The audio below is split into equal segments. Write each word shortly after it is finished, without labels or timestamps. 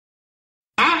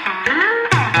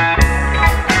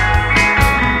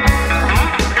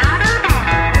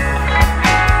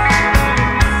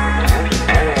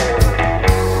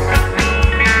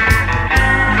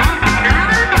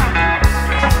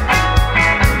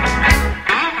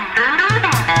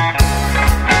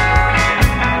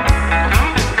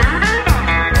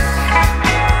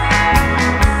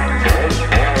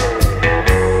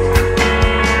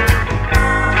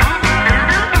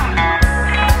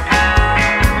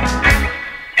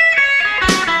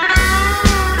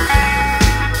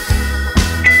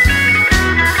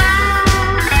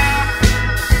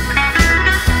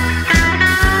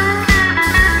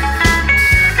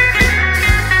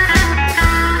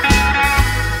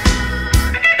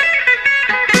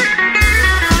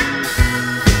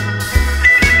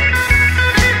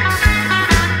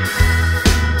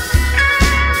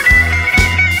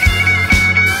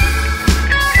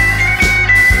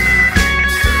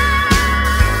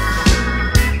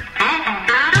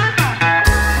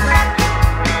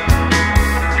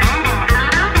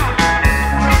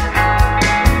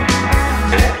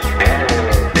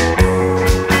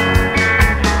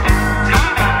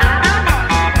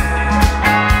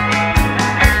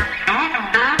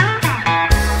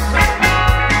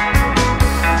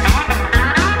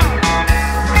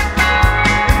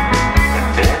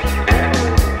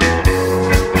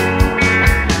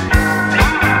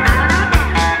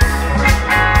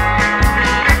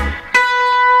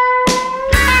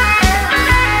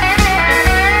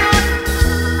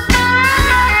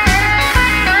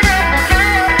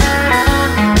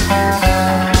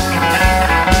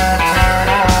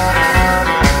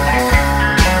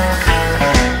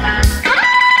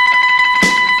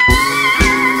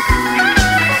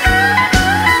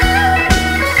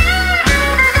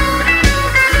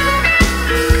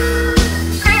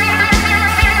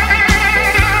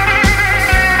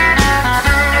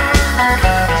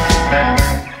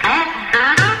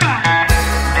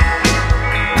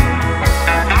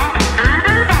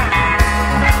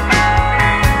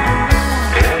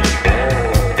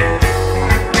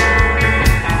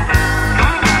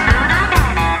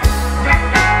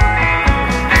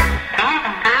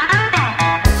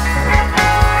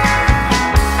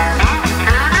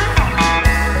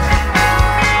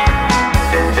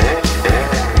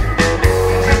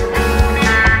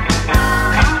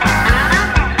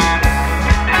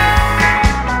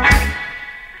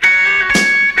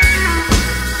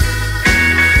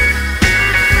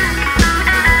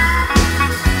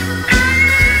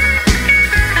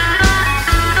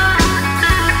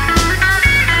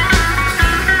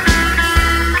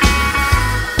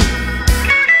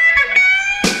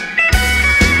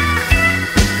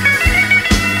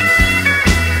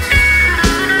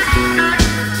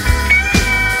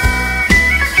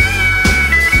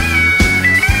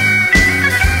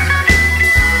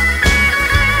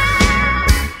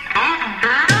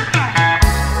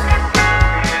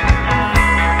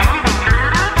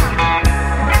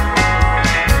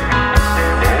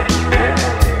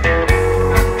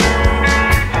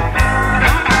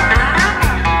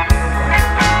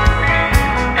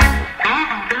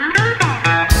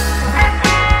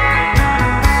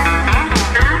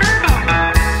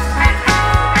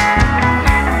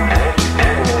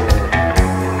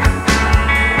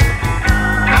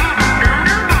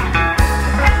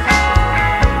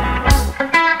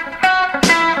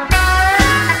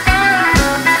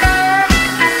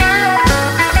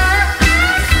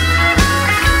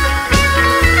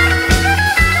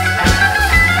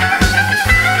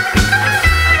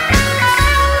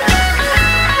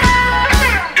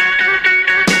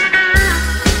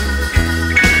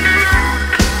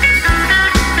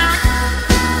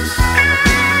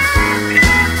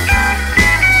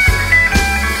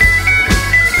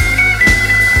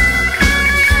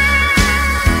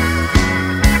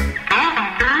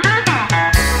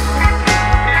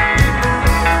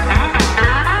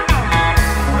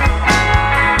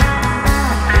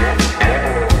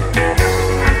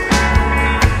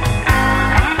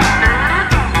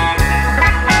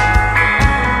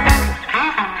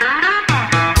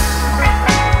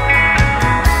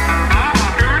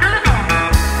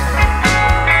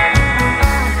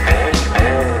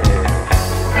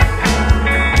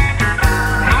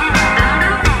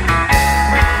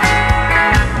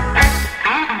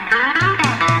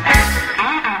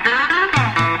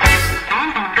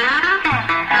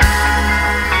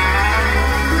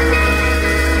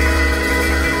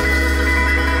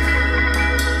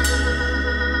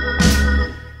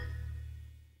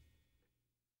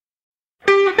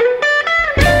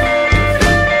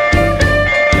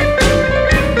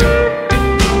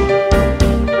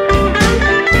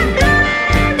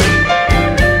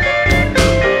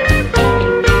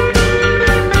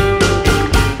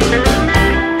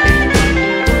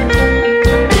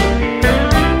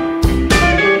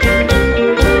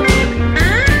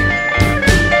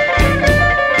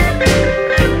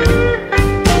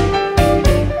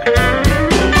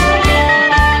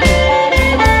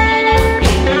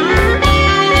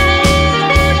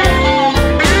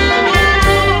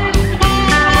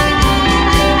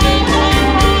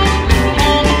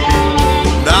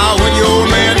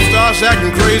house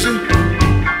acting crazy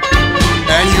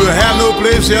and you have no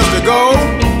place else to go,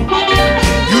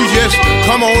 you just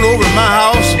come on over to my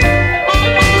house.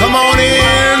 Come on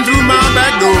in through my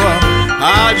back door.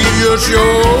 I'll give you a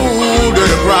shoulder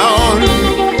to crown.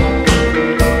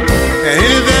 And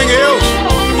anything else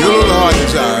your little heart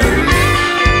desires.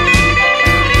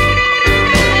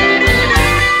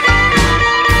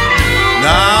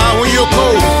 Now when you're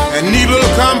cold and need a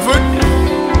little comfort,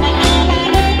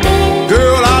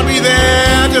 girl, I'll be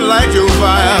there to light your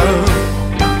fire.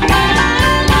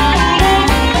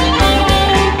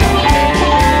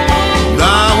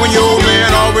 Now when your old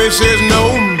man always says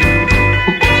no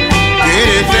to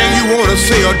anything you want to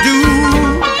say or do,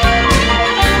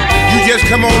 you just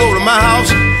come on over to my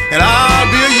house and I'll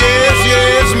be a yes,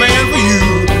 yes man for you.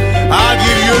 I'll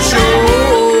give you a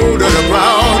shoulder to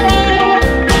crown.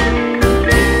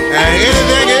 And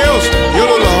anything else your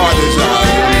little heart desires.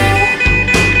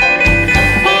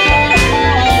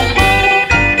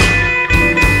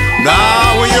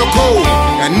 Now when you're cold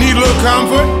and need a little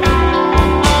comfort,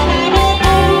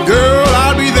 girl,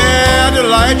 I'll be there to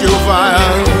light your fire.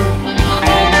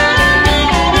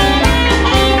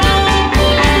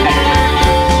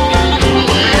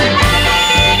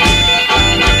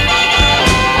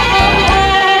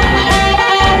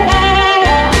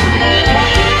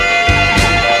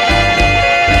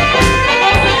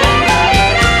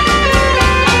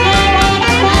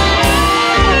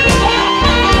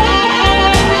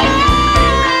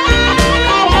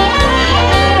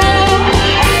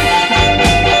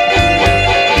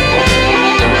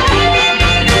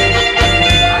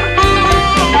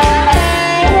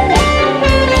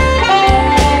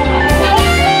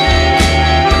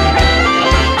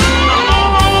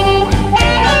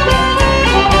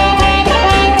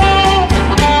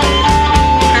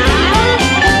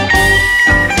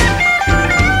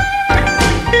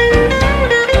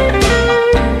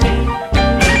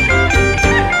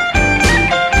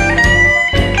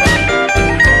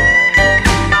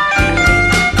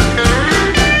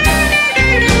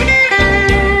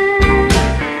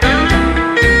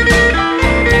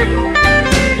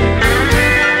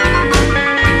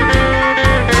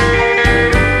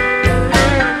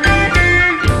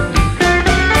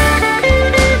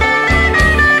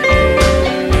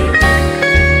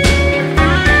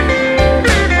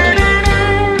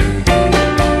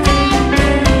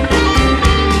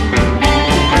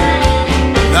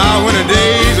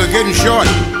 Short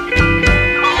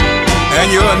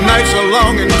and your nights are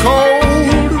long and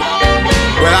cold,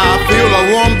 when I feel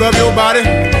the warmth of your body,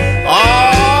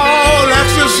 all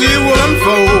ecstasy will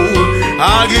unfold.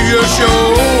 I'll give you a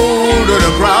shoulder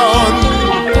to crown,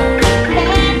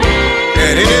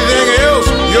 and anything else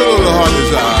your little heart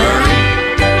desires.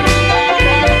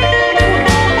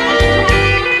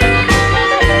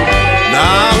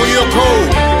 Now when you're cold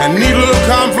and need a little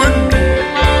comfort,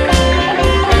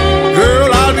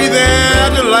 be there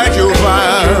to light your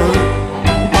fire.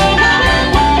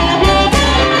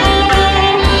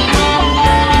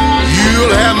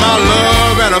 You'll have my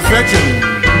love and affection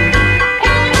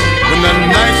when the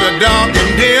nights are dark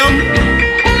and dim.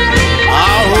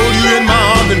 I'll hold you in my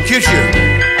arms and kiss you,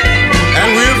 and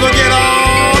we'll forget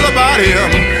all about him.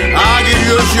 I'll give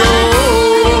you a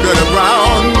shoulder to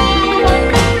crown,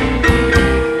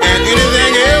 and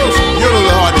anything else your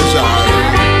little heart desires.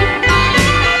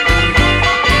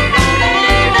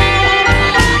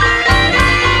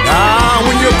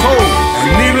 Cold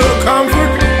and need a little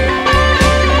comfort,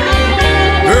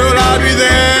 girl, I'll be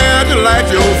there to light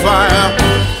your fire.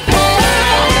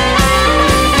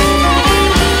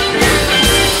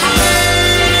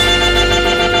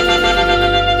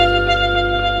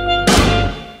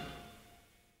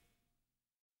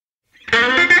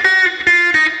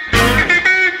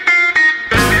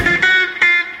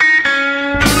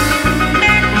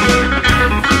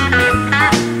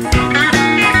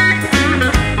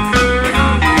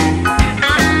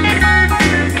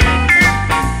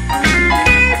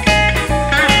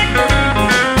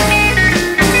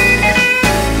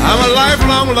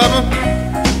 Lover,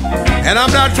 and I'm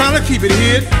not trying to keep it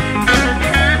hid.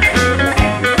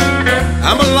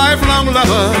 I'm a lifelong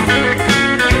lover,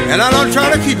 and I don't try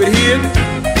to keep it hid.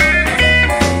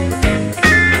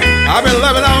 I've been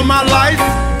loving all my life,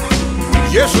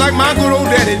 just like my good old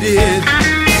daddy did.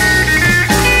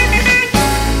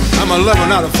 I'm a lover,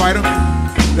 not a fighter.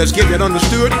 Let's get that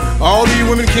understood. All these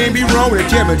women can't be wrong when they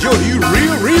tell me, Jody, you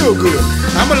real, real good.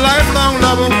 I'm a lifelong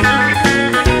lover,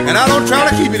 and I don't try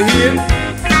to keep it hid.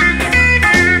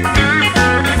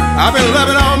 I've been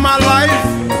loving all my life,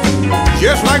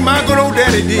 just like my good old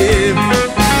daddy did.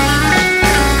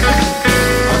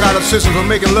 I got a system for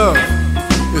making love.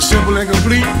 it's simple and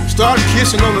complete. Start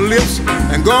kissing on the lips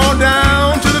and going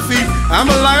down to the feet. I'm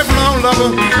a lifelong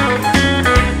lover,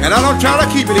 and I don't try to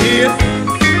keep it hid.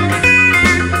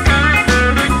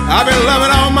 I've been loving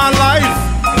all my life,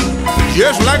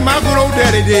 just like my good old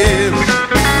daddy did.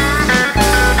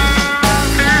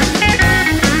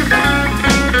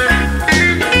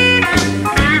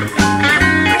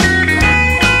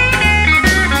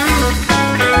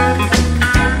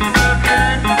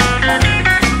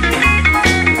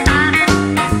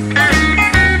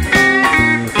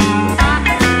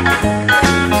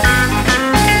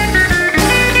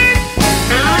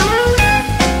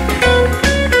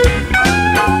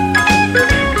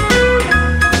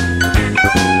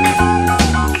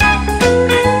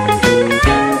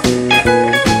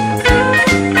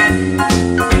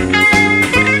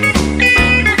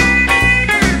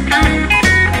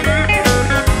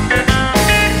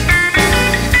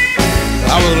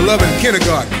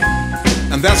 Kindergarten,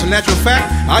 and that's a natural fact.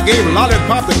 I gave a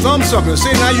lollipop the thumb sucker and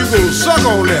say, now you go suck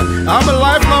on that. I'm a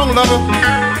lifelong lover,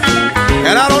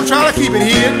 and I don't try to keep it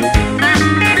hid.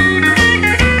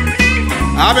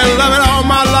 I've been loving all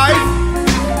my life,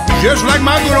 just like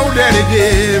my good old daddy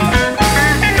did.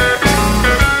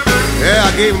 Yeah,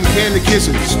 I gave him candy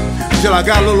kisses till I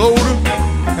got a little older,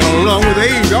 and along with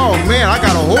age, oh man, I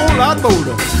got a whole lot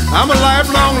bolder. I'm a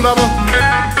lifelong lover,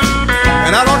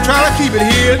 and I don't try to keep it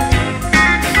hid.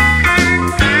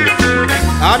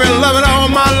 I've been loving all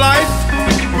my life,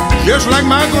 just like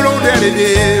my good old daddy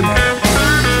did.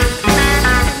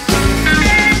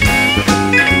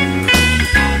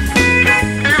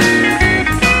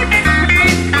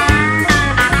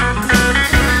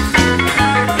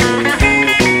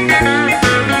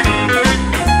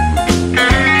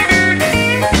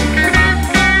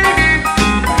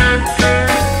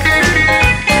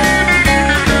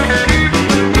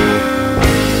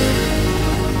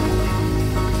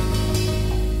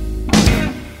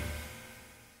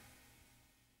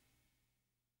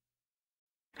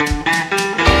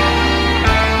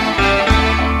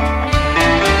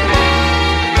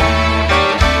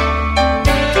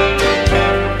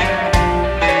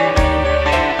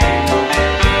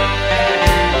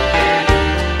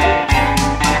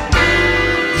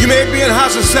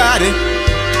 Society,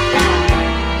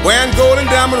 wearing gold and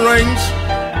diamond rings.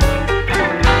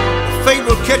 Fate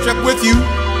will catch up with you,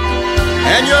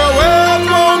 and your wealth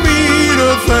won't mean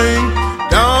a thing.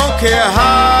 Don't care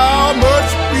how much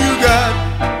you got,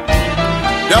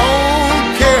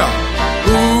 don't care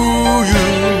who you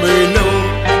may know.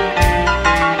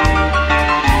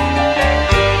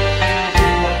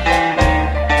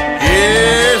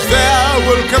 Yes, there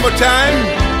will come a time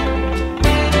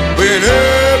when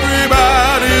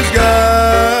everybody's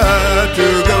got to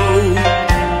go.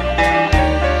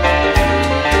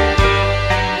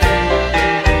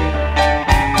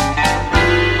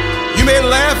 You may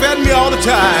laugh at me all the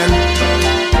time,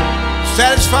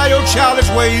 satisfy your childish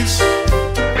ways,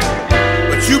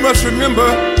 but you must remember,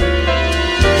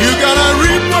 you're gonna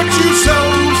reap what you sow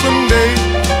someday.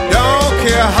 Don't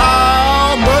care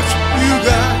how much you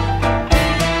got,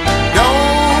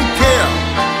 don't care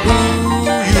who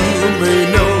you may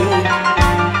know.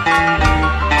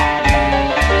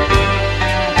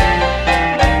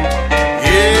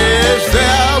 Yes,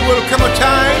 there will come a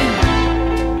time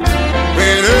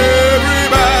when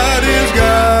everybody's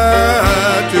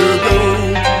got to go.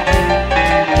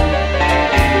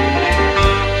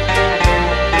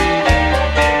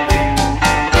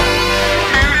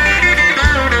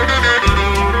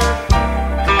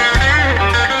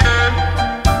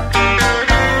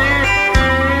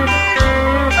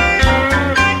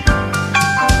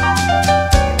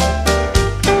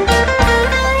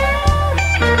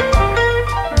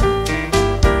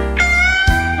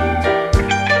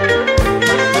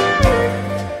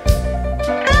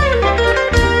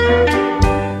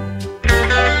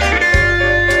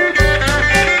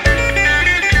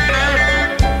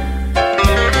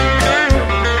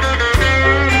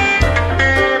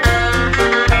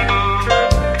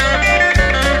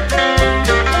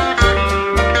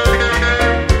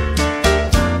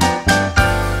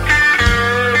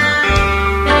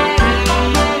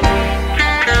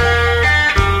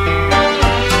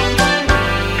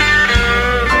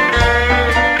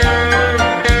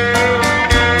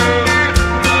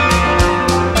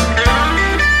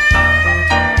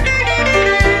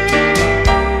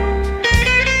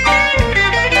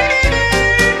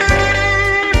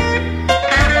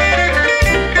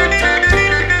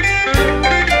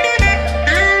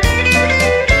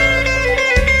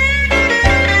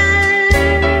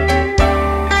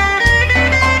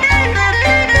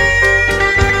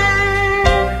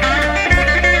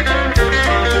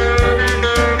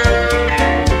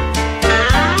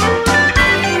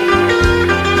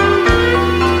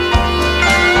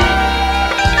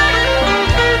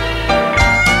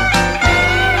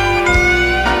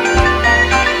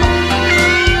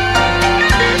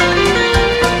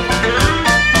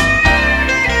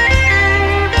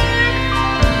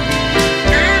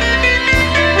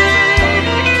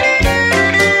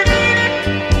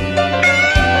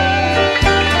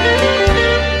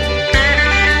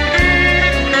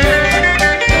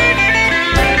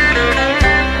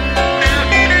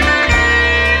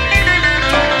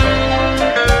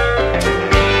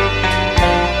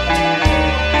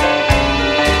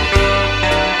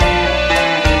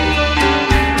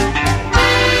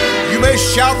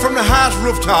 the highest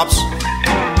rooftops.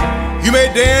 You may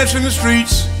dance in the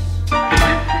streets.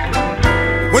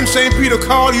 When St. Peter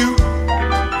called you,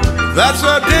 that's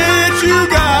a dance you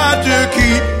got to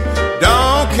keep.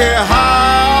 Don't care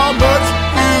how much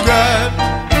you got.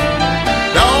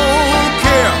 Don't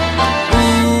care who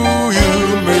you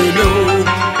may know.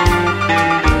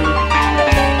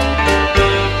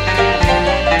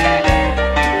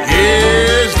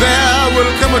 Yes, there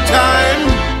will come a time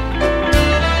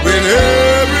when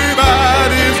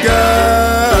everybody's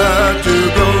got to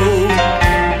go.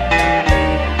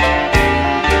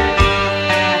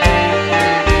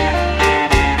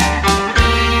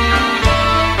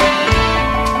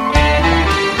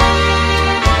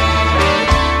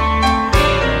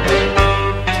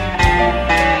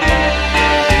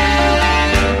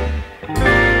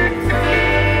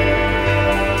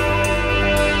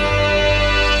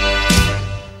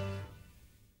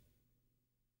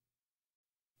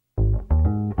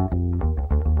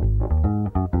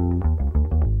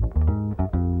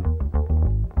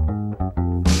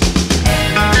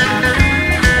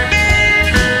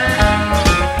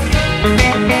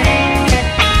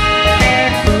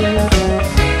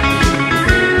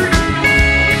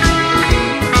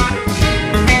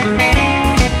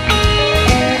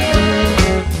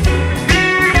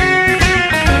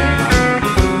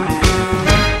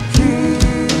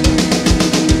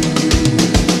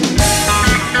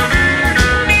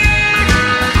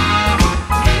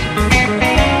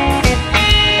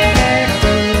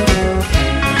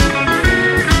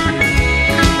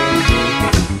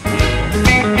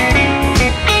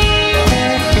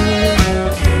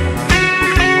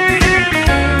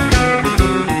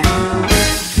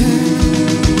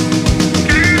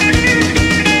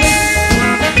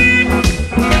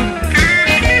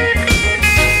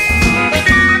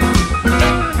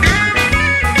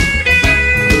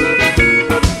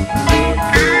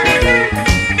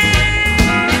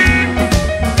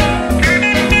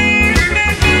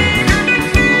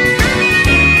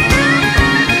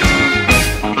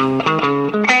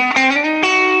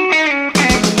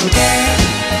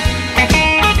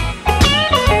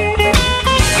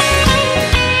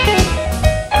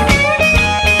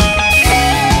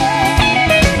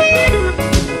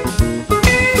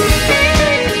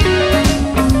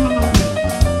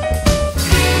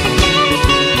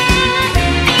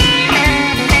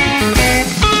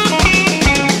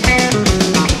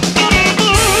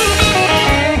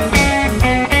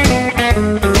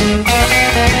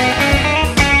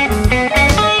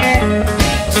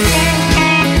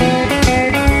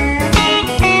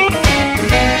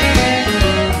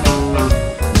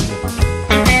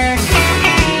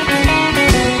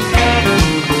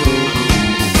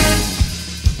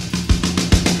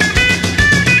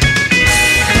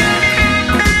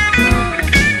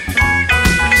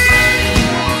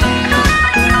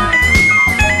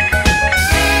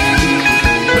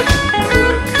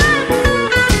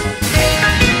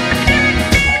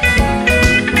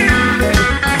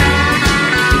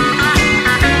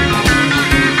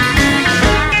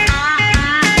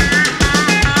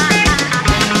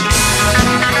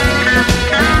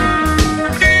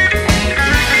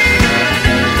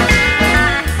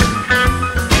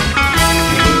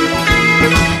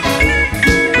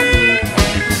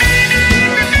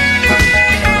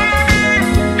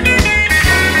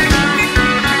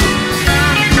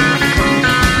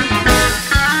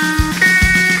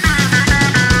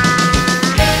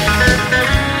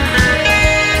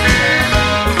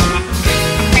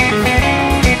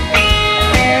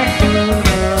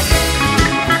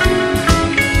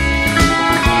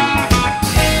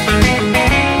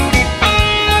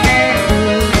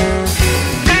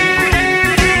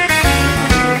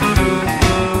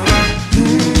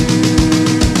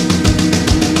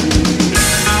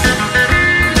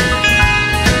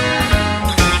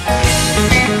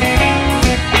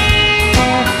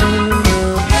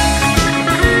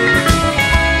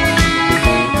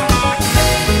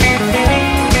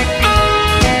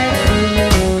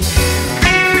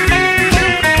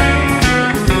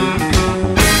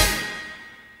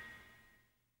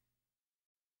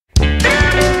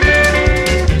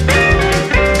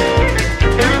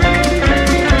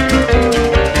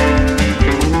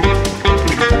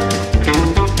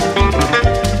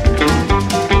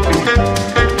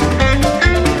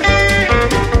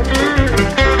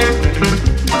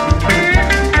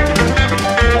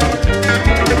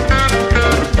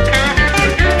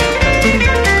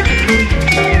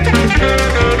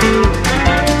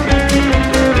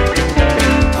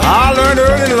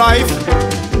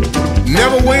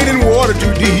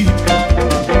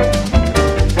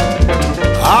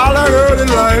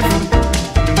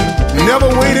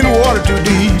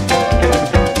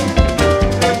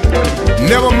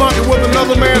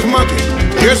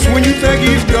 Just when you think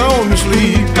he's gone to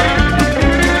sleep,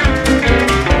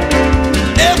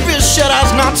 every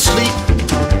shut-eye's not asleep.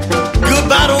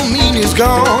 Goodbye don't mean he's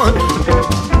gone.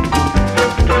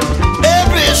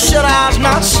 Every shut-eye's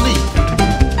not asleep.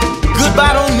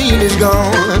 Goodbye don't mean he's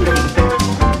gone.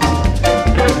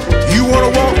 You wanna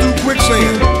walk through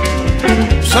quicksand,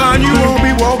 son, you won't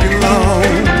be walking long.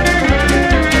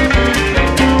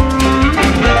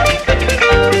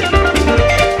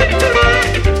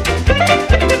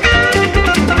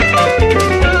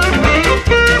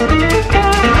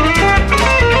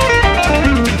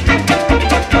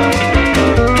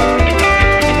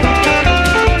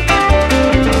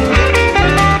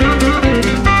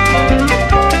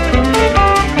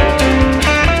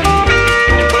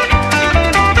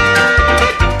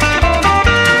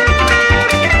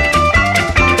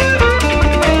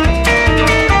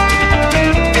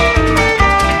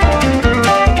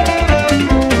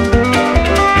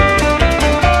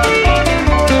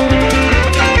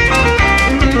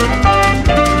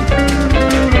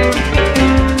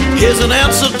 An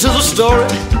answer to the story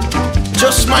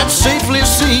just might safely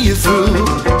see you through.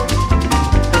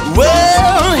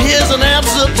 Well, here's an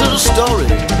answer to the story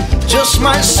just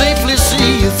might safely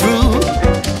see you through.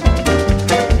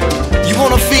 You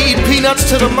wanna feed peanuts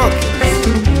to the monkeys?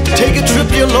 Take a trip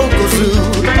to your local zoo.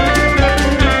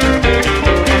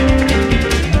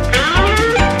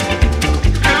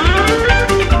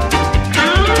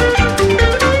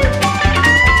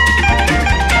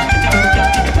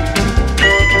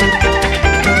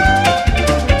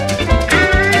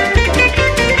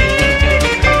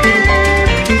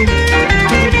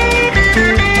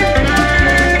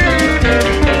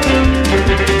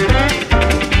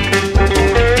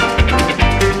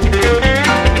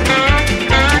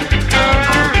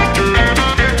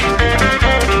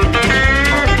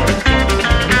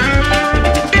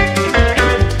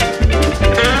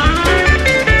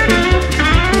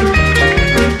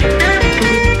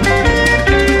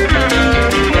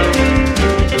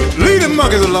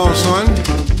 Alone, son.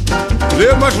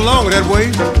 Live much longer that way.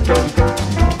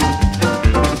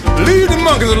 Leave the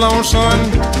monkeys alone, son.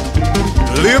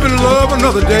 Live in love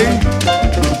another day.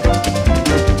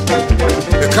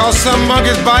 Because some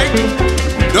monkeys bite,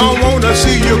 don't want to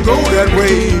see you go that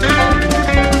way.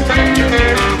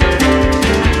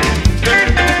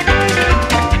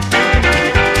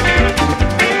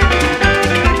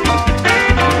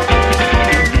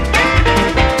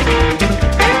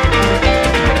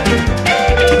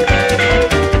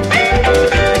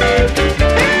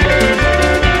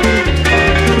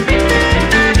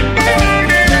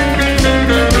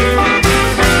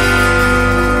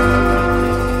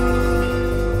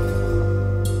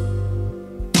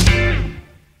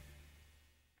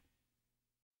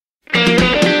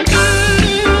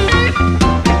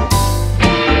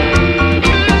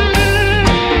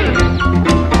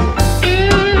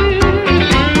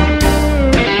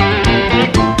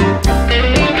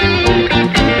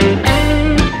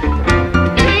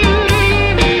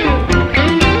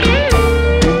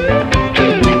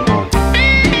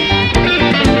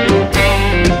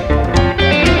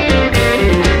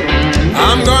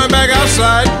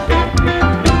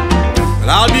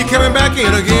 Coming back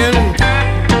in again.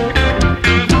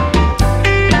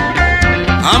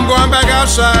 I'm going back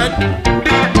outside.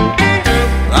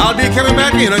 I'll be coming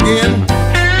back in again.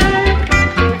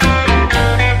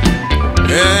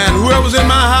 And whoever's in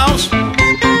my house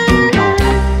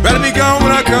better be gone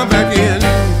when I come back in.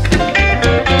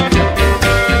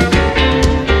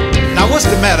 Now what's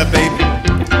the matter, baby?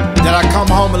 Did I come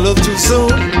home a little too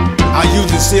soon? I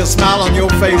usually see a smile on your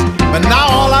face, but now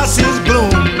all I see is gloom.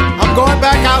 I'm going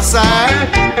back outside.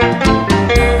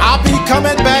 I'll be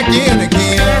coming back in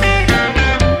again.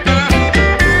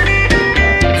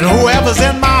 And whoever's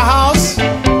in my house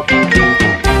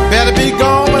better be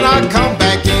gone when I come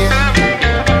back in.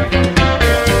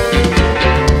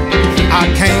 I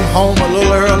came home a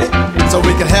little early so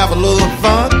we could have a little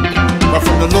fun, but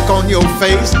from the look on your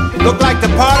face, look like the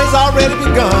party's already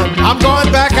begun. I'm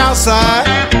going back outside,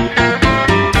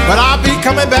 but I'll be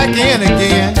coming back in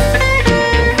again.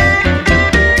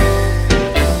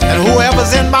 And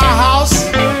whoever's in my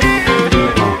house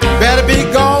better be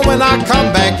gone when I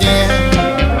come back in.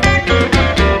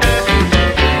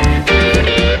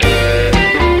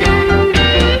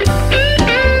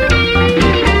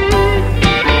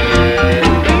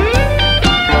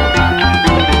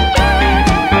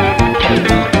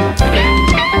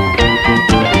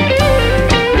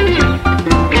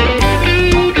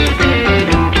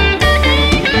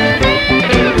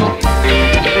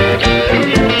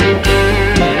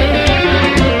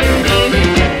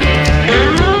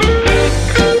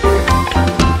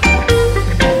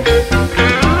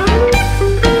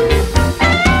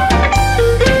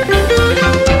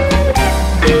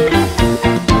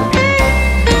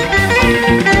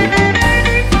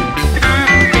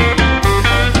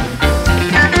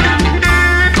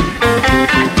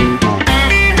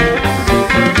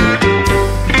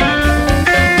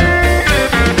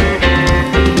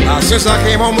 Since I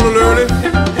came home a little early,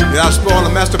 did I spoil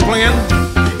the master plan?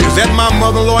 Is that my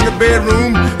mother-in-law in the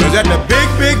bedroom? Is that the big,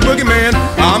 big boogeyman?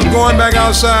 I'm going back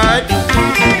outside.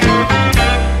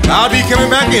 I'll be coming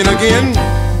back in again.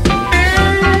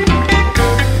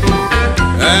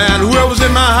 And whoever's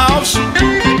in my house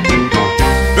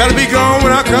better be gone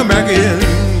when I come back in.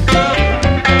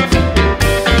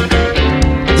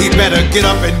 He better get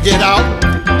up and get out.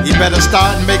 He better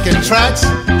start making tracks.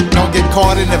 Don't get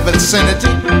caught in the vicinity.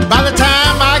 By the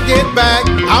time I get back,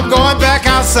 I'm going back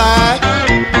outside.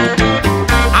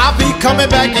 I'll be coming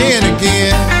back in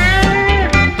again.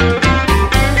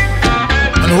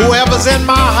 And whoever's in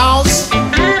my house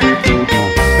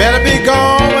better be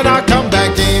gone when I come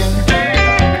back in.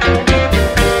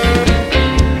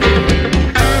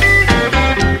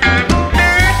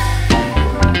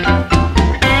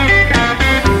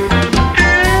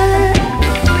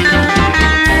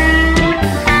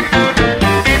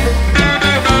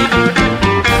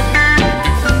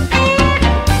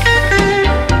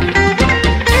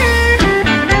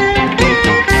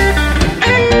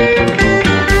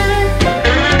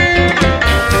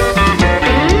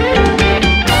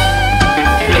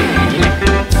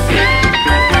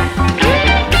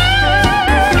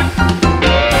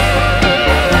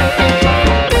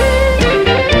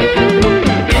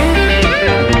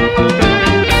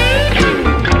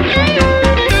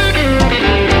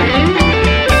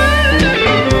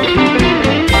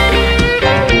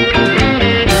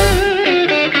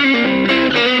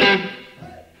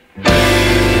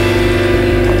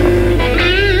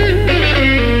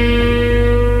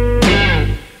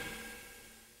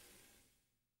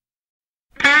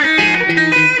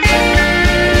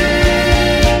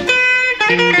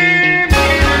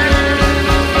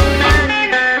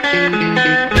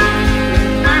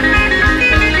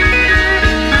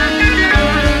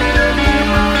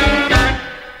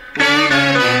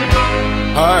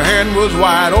 Was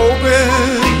wide open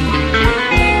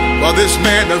for this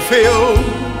man to fill.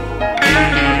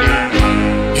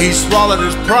 He swallowed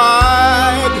his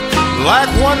pride like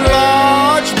one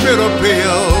large bitter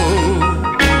pill.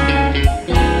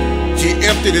 She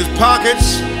emptied his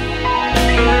pockets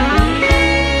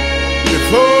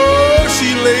before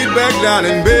she laid back down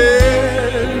in bed.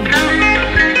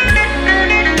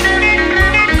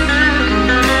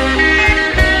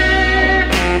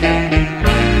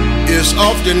 It's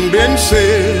often been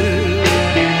said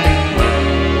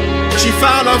she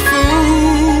found a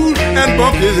fool and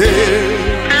bumped his head.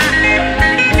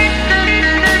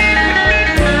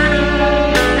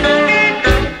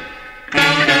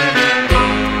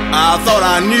 I thought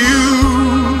I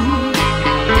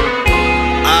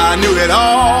knew it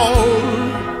all,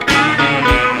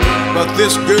 but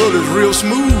this girl is real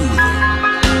smooth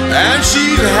and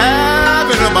she's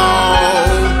having a ball.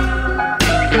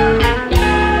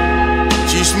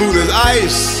 Smooth as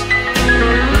ice,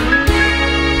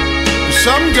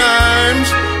 sometimes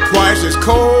twice as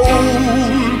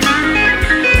cold.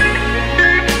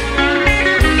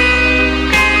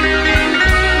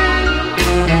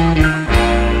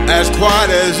 As quiet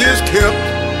as is kept,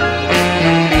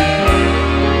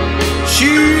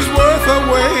 she's worth her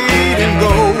weight in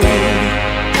gold.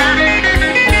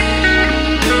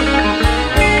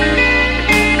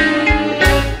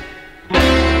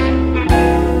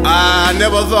 I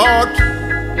never thought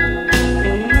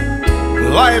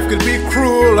life could be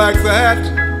cruel like that.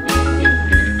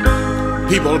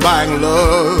 People buying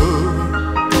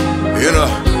love in a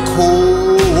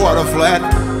cold water flat.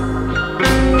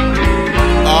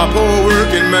 A poor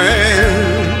working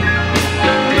man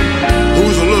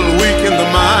who's a little weak in the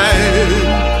mind.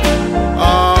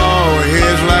 Oh,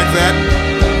 heads like that,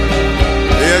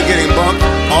 they're getting bumped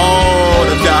all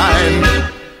the time.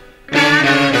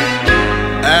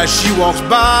 As she walks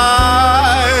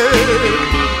by,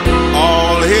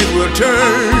 all heads will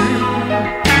turn,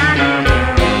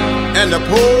 and the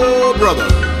poor brother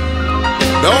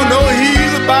don't know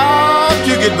he's about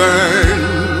to get burned.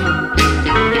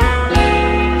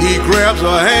 He grabs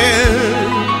her hand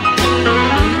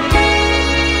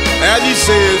as he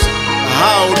says,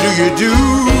 "How do you do?"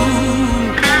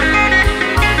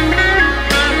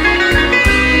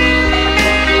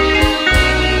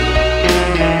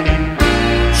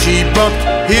 She bumped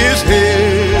his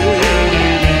head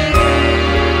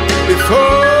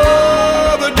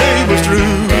before the day was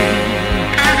through.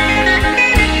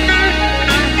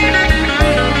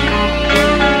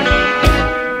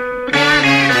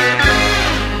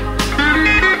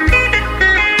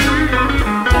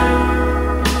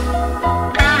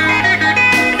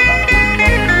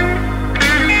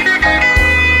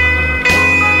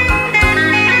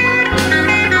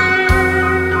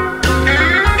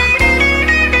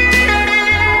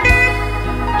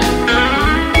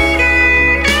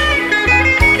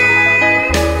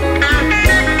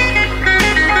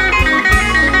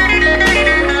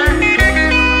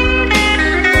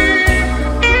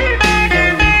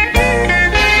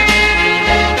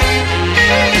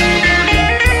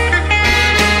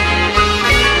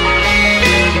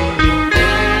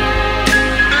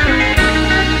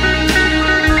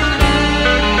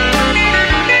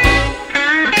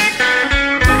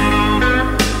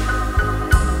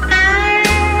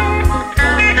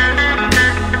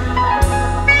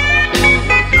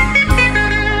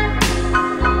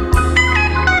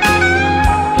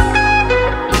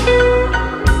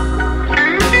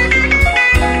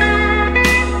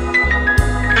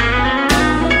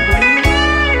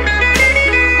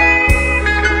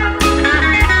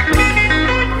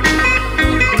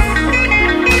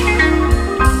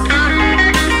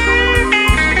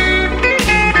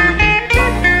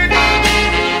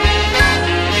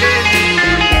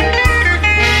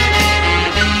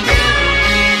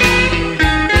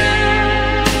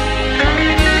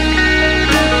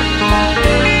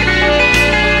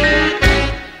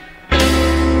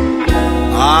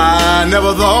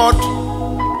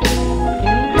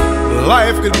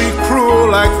 life could be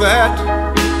cruel like that.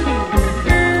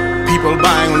 People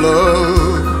buying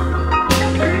love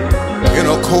in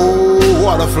a cold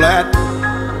water flat.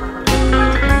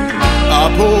 A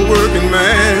poor working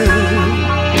man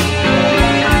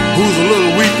who's a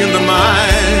little weak in the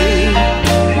mind.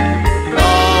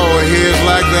 Oh, here's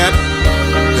like that.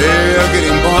 They're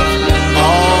getting bumped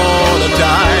all the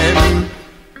time.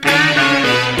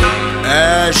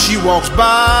 As she walks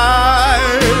by,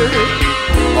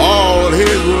 all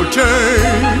his will turn,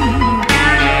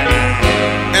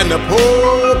 and the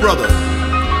poor brother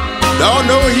don't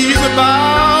know he's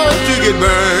about to get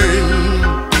burned.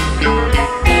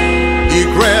 He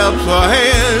grabs her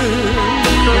hand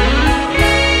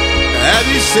as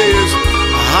he says,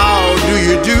 how do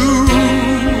you do?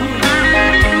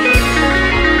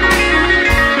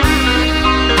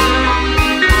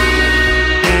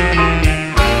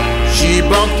 She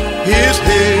bumped his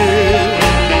head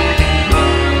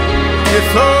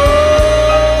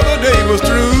before the day was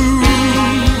through.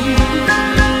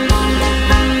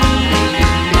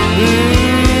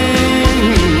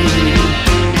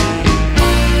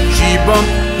 She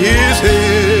bumped his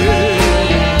head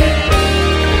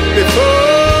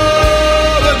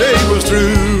before the day was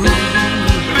through.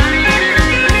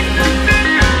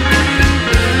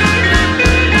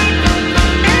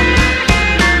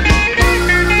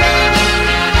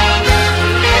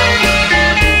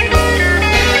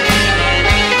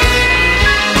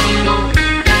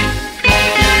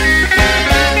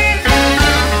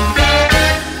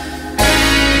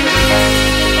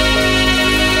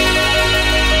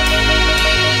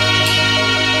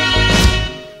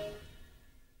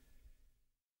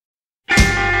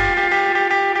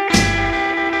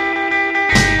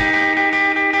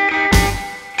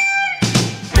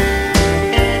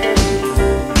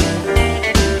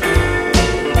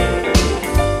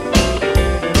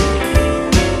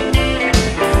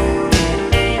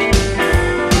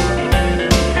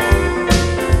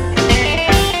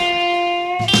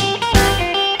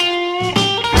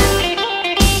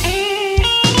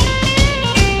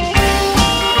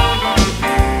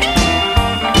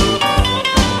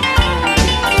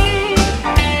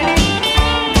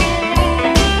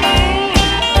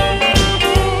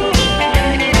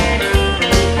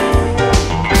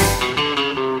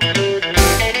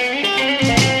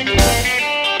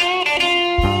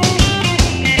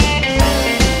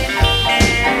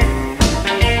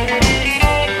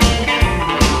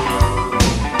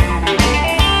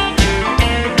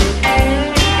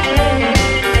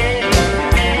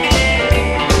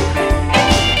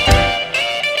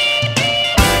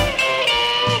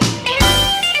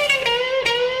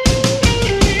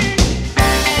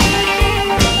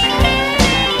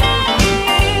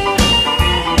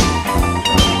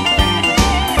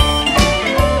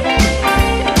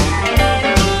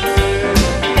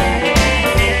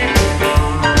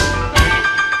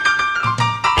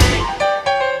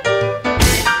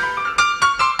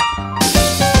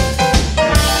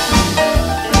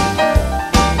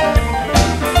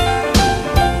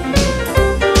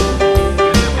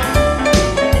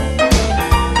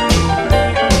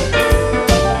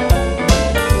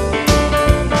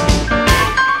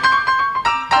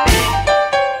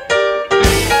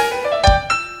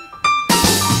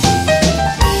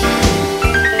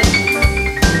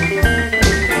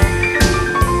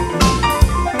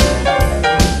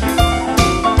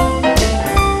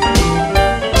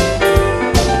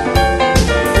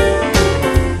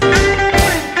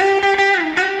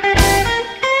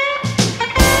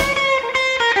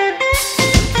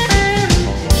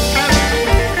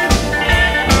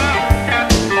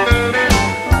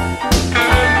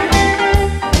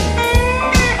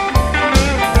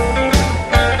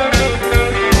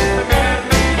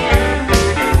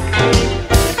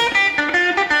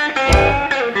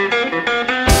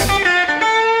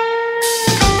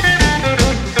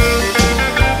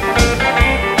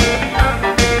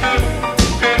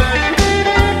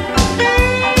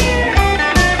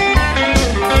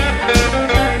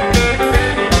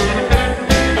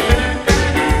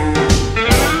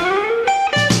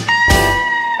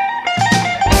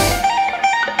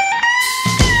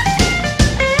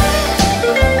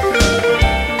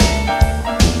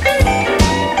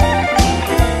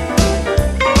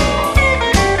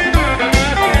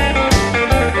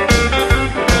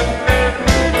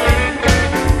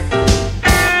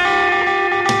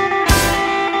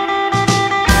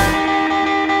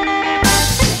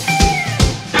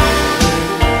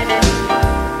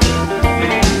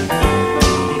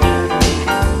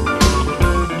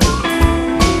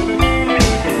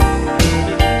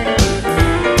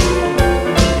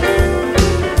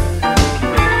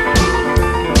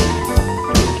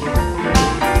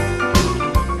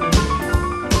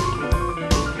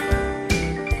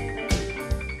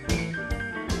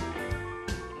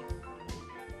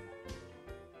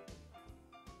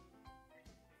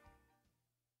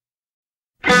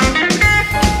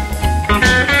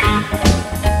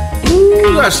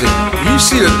 mercy. You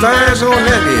see the thighs on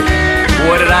that head.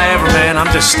 Boy, did I ever, man. I'm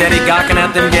just steady gawking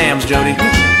at them gams, Jody.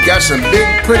 Got some big,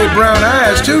 pretty brown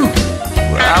eyes, too.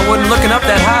 Well, I wasn't looking up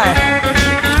that high.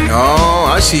 Oh,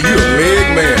 I see you a leg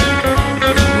man.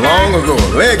 Long ago,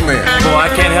 a leg man. Boy,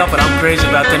 I can't help it. I'm crazy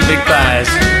about them big thighs.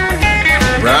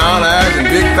 Brown eyes and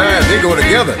big thighs, they go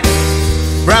together.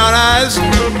 Brown eyes,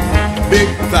 big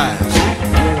thighs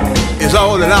is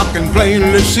all that I can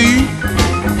plainly see.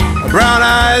 Brown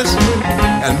eyes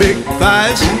and big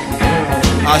thighs,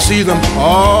 I see them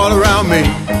all around me.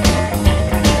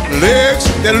 Legs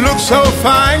that look so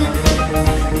fine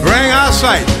bring our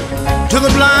sight to the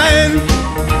blind.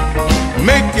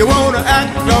 Make you wanna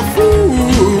act a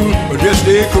fool, but just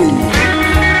stay cool.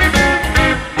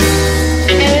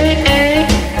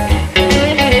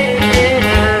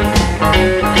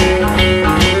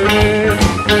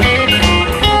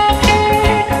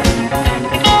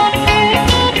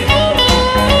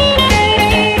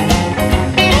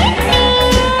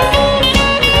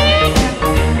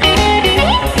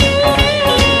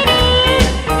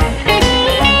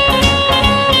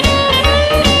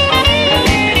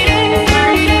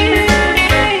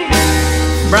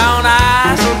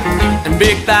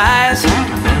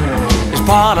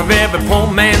 Part of every poor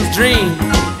man's dream.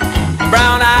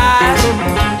 Brown eyes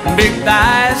and big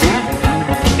thighs,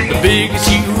 the biggest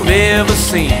you've ever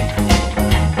seen.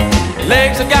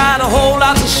 Legs have got a whole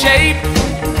lot of shape,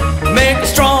 make a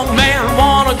strong man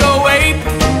wanna go ape,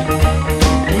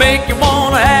 make you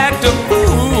wanna act a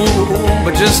fool,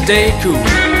 but just stay cool.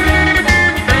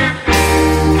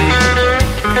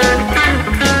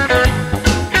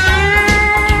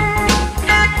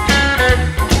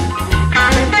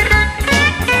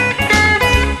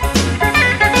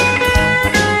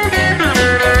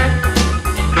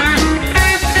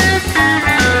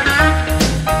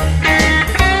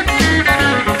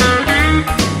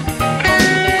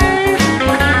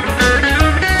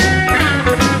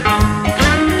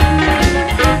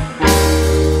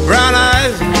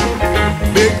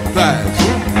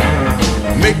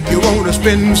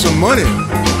 Spend some money.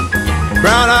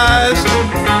 Brown eyes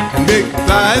and big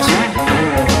thighs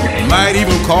might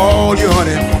even call you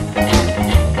honey.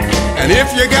 And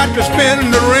if you got to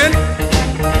spend the rent,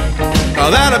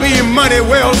 that'll be money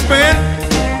well spent.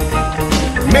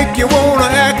 Make you wanna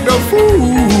act a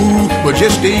fool, but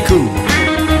just stay cool.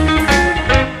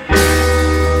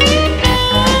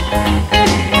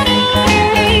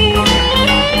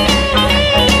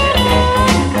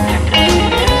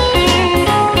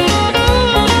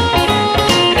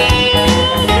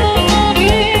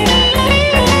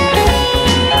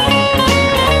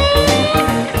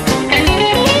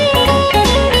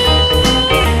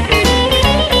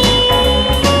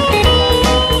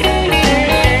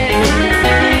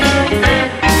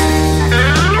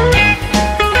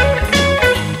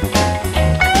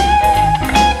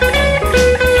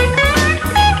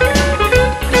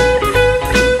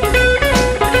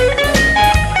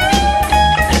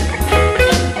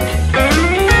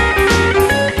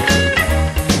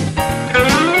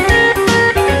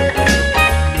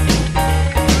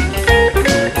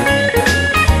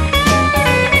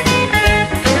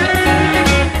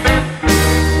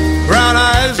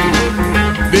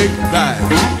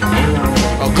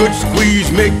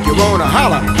 Make you wanna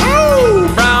holler.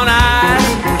 Oh! Brown eyes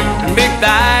and big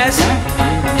thighs,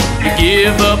 you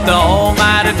give up the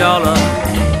almighty dollar.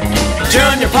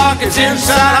 Turn your pockets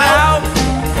inside out,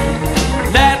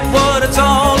 that's what it's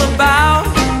all about.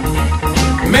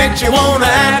 Makes you wanna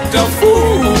act a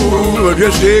fool, but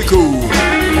just stay cool.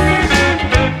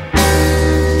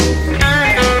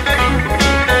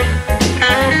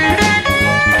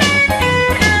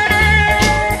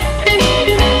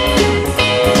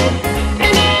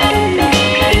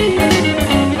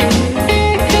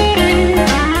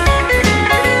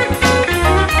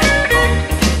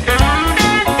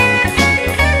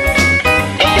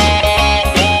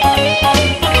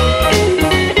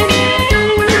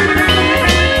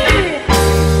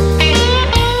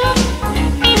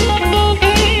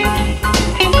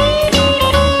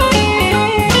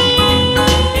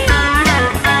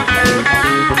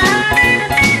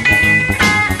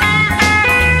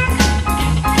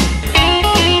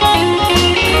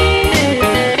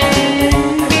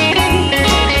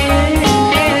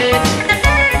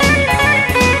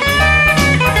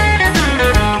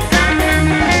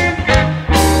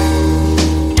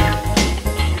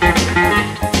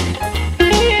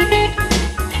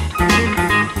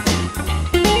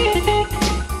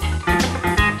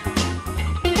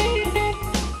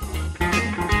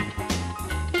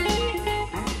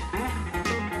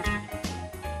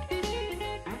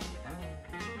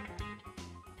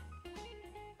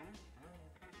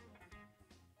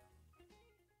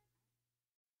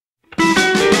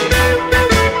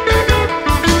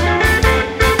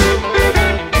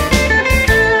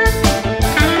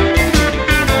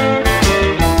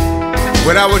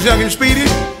 I was young and speedy,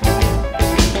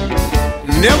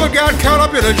 never got caught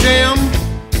up in a jam.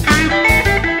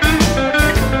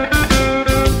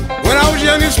 When I was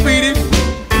young and speedy,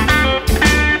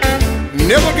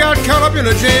 never got caught up in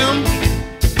a jam.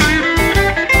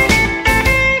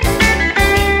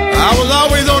 I was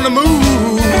always on the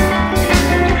move.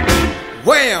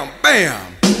 Wham, bam.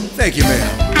 Thank you,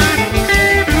 ma'am.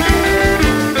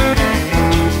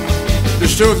 The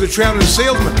story of the traveling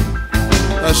salesman.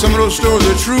 Some of those stories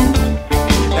are true.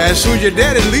 As soon as your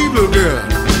daddy leave, little girl,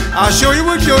 I'll show you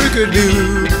what Jody could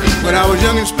do. When I was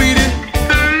young and speedy,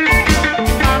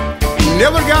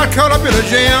 never got caught up in a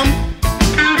jam.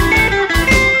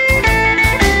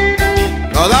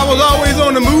 'Cause I was always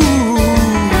on the move.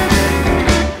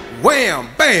 Wham,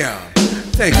 bam.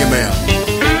 Thank you, ma'am.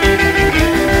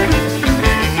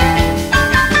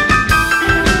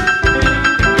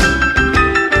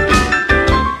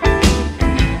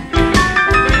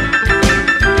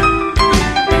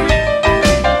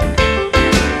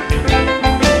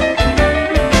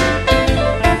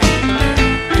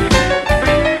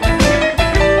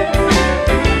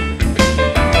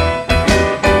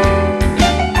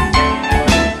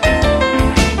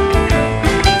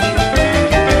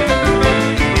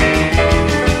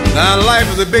 Life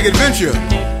is a big adventure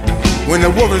when the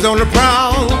wolf is on the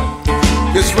prowl.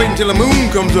 Just wait until the moon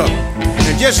comes up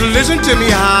and just listen to me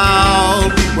howl.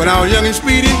 When I was young and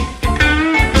speedy,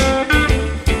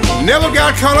 never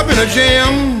got caught up in a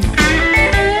jam.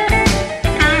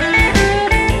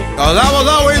 'Cause I was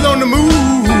always on the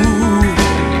move.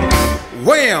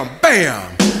 Wham, bam.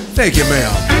 Thank you,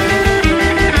 ma'am.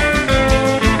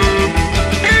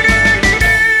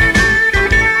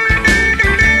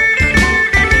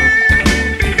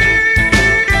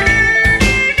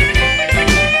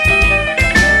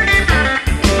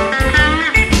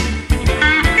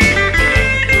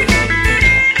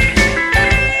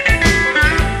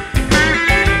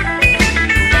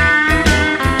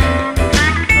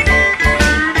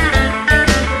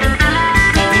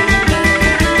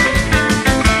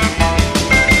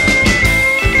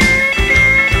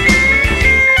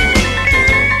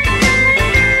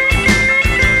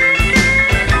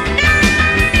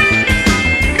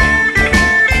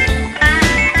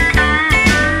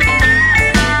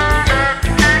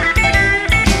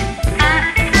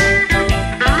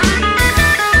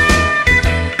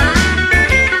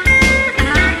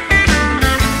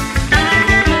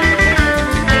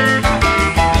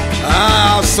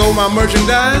 Sold my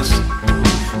merchandise,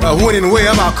 went in way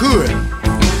up I could.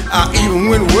 I even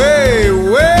went way,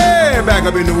 way back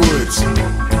up in the woods.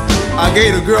 I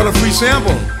gave the girl a free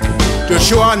sample to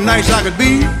show how nice I could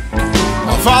be.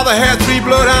 My father had 3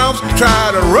 bloodhounds,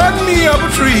 tried to run me up a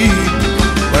tree.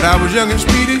 But I was young and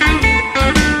speedy,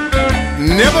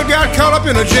 never got caught up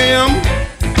in a jam.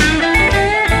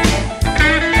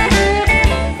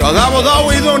 'Cause I was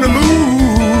always on the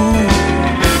move.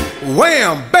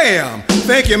 Wham, bam.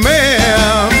 Thank you,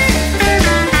 ma'am.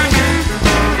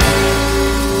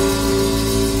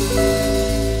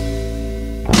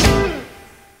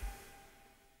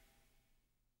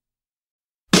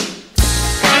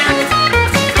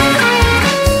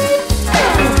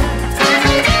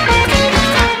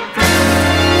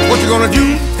 What you gonna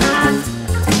do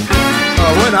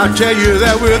when I tell you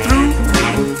that we're through?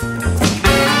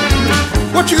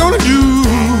 What you gonna do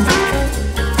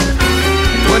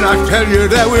when I tell you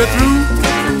that we're through?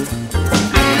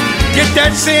 Get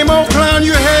that same old clown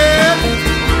you had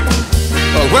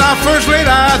when I first laid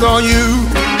eyes on you.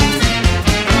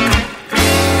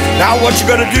 Now what you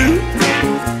gonna do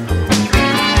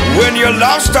when your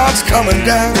love starts coming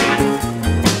down?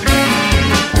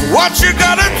 What you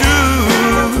gonna do,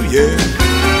 yeah,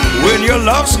 when your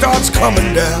love starts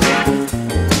coming down?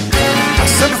 I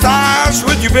sympathize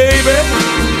with you, baby,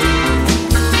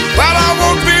 but I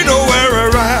won't be nowhere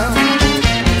around.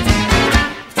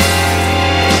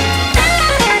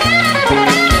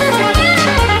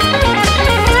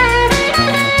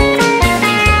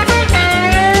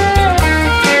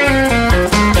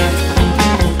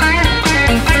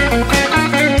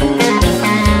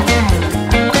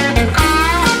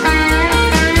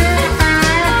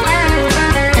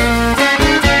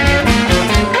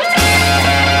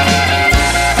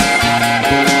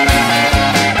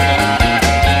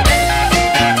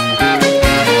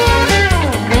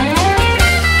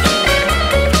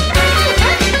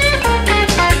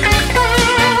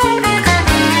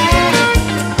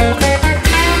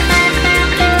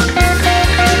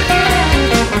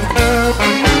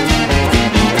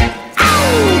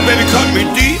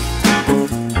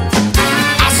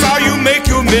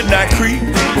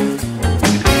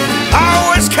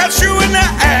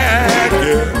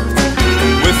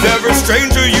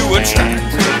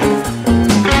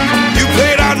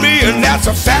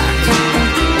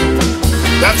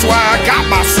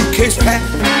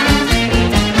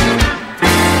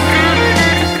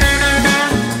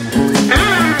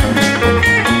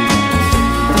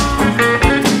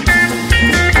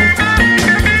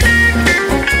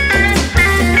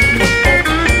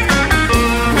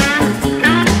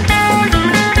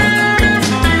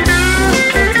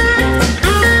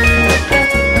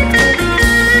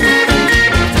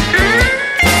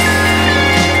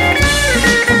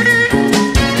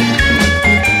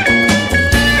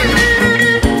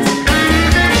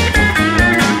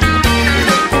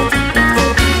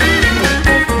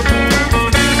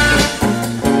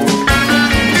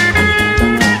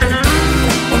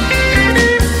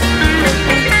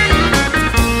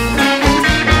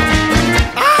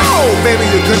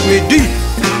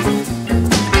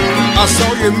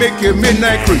 you make your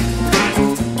midnight creep.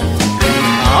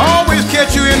 I always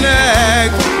catch you in the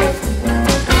act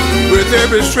with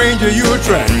every stranger you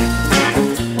attract. You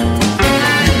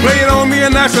play it on me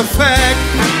and that's a fact.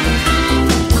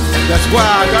 That's why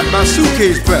I got my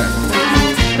suitcase packed.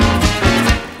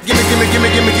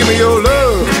 Give me your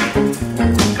love.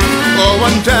 Oh,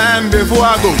 one time before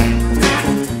I go.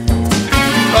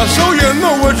 So you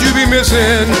know what you be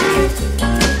missing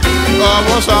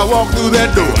once I walk through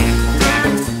that door.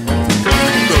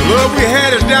 The love we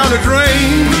had is down the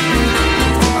drain.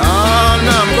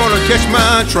 Now I'm gonna catch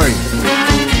my train.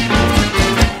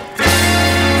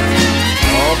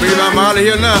 Oh, baby, I'm out of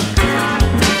here now.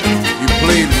 You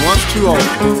played once too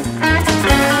often.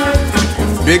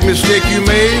 Big mistake you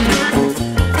made.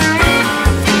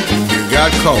 You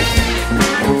got caught.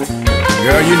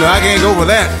 Girl, you know I can't go for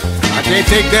that. I can't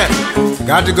take that.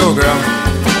 Got to go, girl. I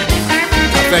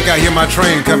think I hear my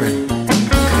train coming.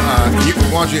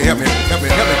 Why don't you help me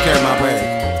carry my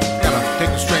bag? Gotta take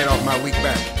the strain off my weak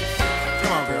back.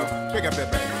 Come on, girl. Pick up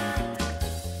that bag.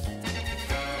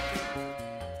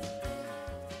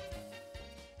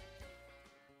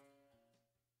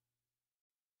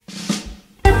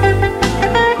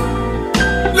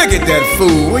 Look at that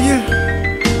fool, will you?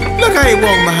 Look how he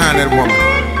walking behind that woman.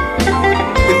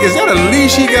 Is that a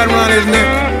leash he got around his neck?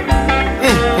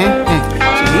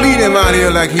 She's leading him out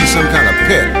here like he's some kind of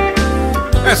pet.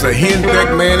 That's a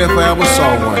henpecked man if I ever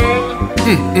saw one.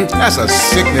 That's a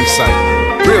sickening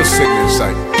sight. Real sickening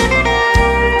sight.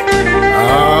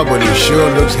 Ah, but he sure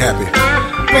looks happy.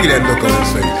 Look at that look on his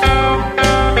face.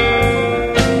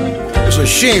 It's a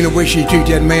shame the way she treats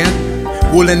that man.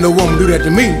 Won't let no woman do that to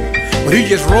me. But he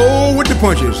just roll with the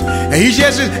punches. And he's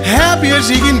just as happy as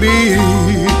he can be.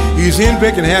 He's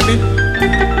henpecked and happy.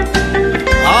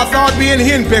 I thought being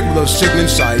henpecked was a sickening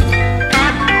sight.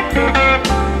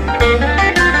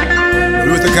 But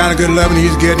with the kind of good loving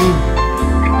he's getting,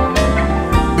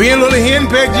 being a little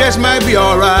henpecked just might be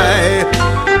alright.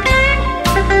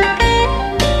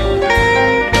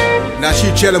 Now she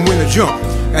tell him when to jump,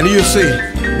 and he'll say,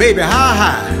 baby, how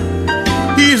high?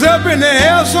 He's up in the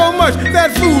air so much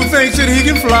that fool thinks that he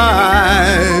can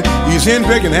fly. He's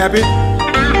henpecked and happy.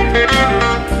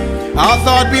 I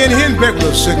thought being henpecked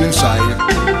was a sickening sight.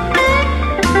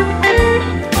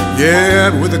 Yeah,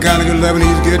 but with the kind of good loving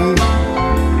he's getting,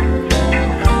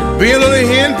 being a little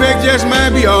henpecked just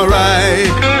might be alright.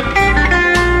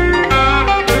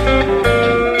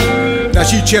 Now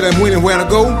she tell him when and where to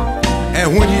go,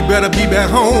 and when he better be back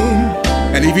home.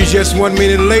 And if he's just 1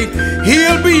 minute late,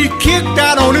 he'll be kicked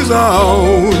out on his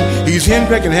own. He's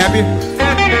henpecked and happy.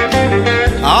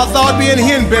 I thought being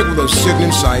henpecked was a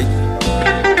sickening sight.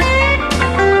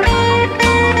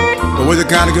 But with the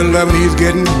kind of good loving he's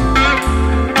getting,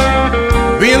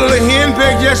 being a little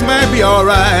henpecked just might be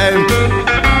alright.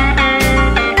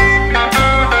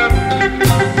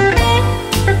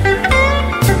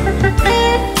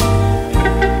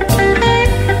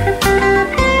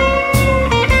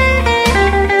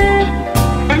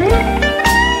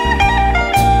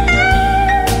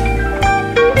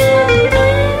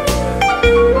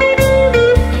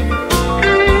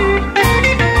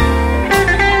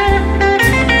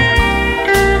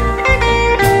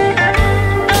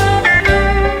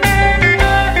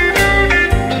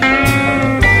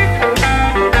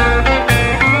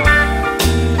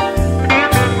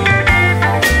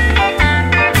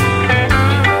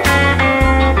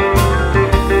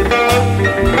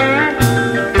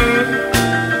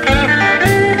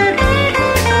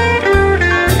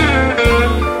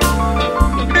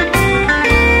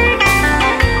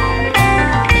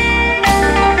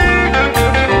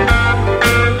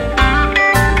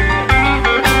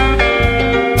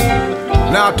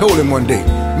 I told him one day,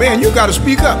 man, you gotta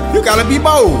speak up, you gotta be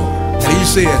bold. And he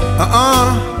said,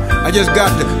 I just got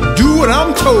to do what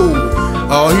I'm told.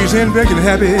 Oh, he's henpecked and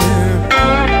happy.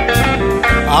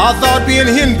 I thought being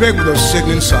henpecked was a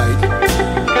sickening sight.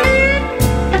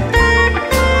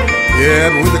 Yeah,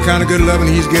 but with the kind of good loving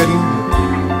he's getting,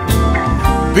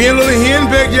 being a little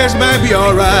henpecked just might be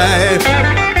alright.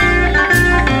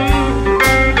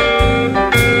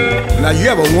 Now you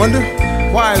ever wonder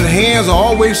why his hands are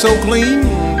always so clean?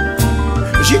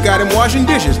 She got him washing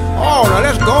dishes. Oh, now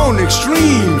that's gone to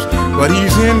extremes. But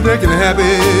he's henpecked and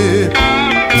happy.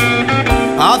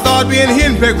 I thought being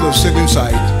henpecked was a sickening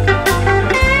sight.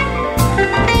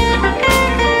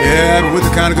 Yeah, but with the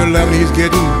kind of good loving he's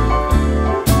getting,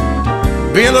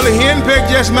 being a little henpecked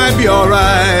just might be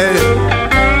alright.